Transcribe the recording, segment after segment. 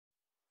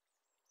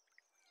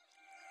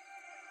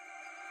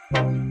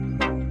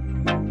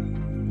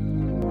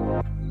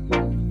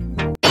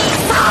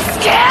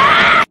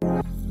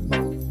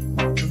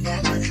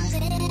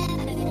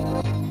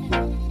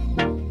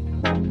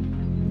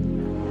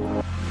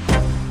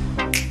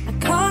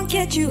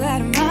Get you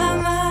out of my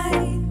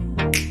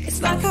mind.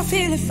 It's like I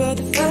feel it for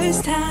the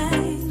first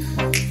time.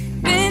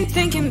 Been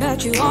thinking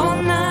about you all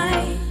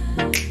night.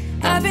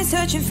 I've been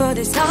searching for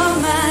this all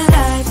my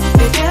life.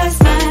 You're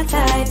just my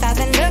type. I've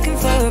been looking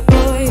for a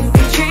boy who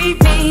can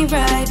treat me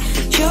right.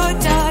 Short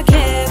dark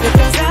hair with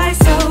those eyes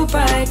so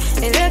bright.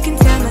 They look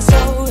into my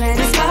soul and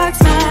it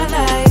sparks my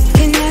life.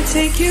 Can I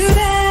take you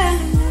there?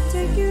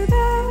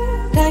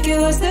 Like it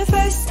was the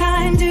first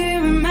time, do you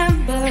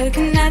remember?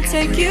 Can I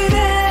take you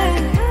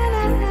there?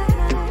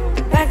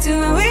 Back to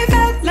when we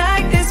felt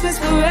like this was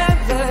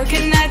forever.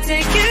 Can I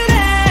take you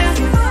there?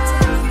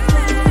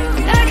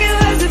 Like it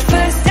was the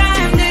first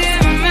time, do you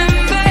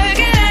remember?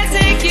 Can I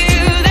take you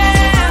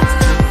there?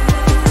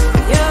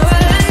 You're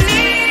all I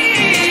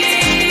need.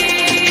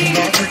 Can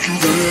I take you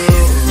there?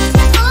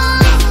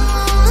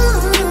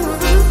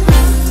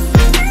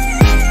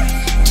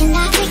 Can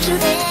I take you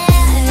there?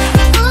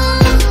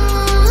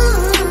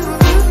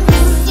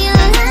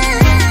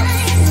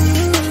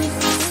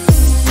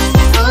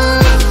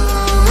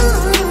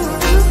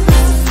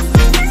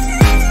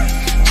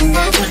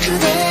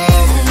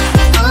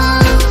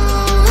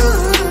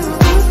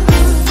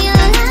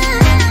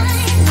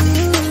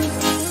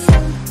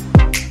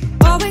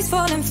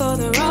 For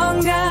the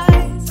wrong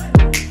guys,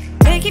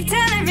 they keep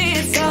telling me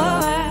it's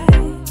alright.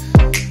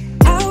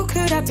 How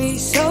could I be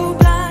so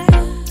blind?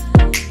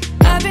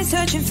 I've been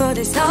searching for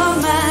this all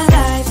my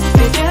life.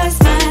 You're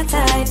just my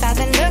type. I've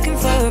been looking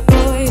for a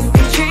boy who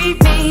can treat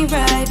me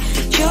right.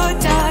 Short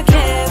dark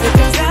hair with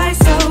those eyes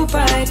so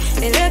bright.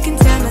 They look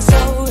into my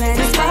soul and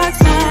it sparks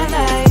my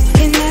life.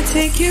 Can I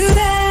take you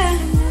there?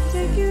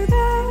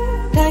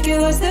 Like it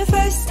was the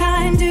first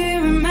time, do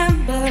you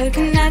remember?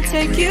 Can I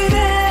take you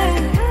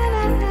there?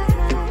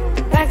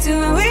 Back to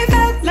when we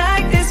felt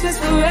like this was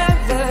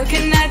forever.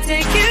 Can I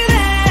take you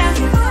there?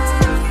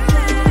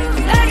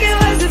 Like it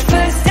was the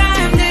first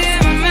time, do you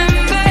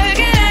remember?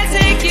 Can I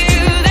take you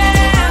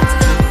there?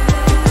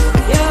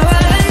 You're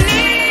all I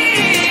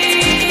need.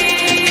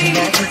 Can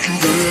I take you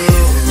there?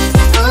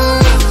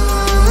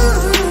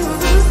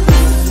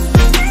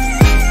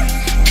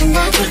 Can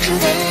I take you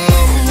there?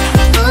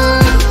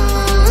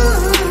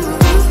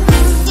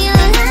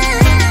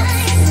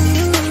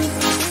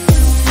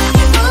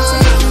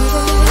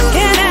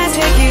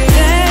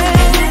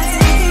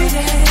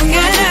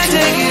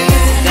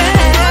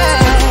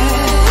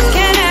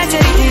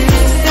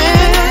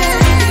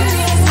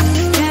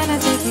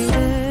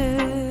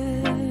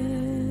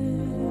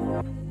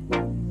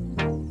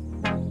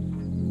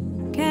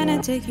 Can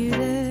I take you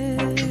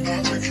there?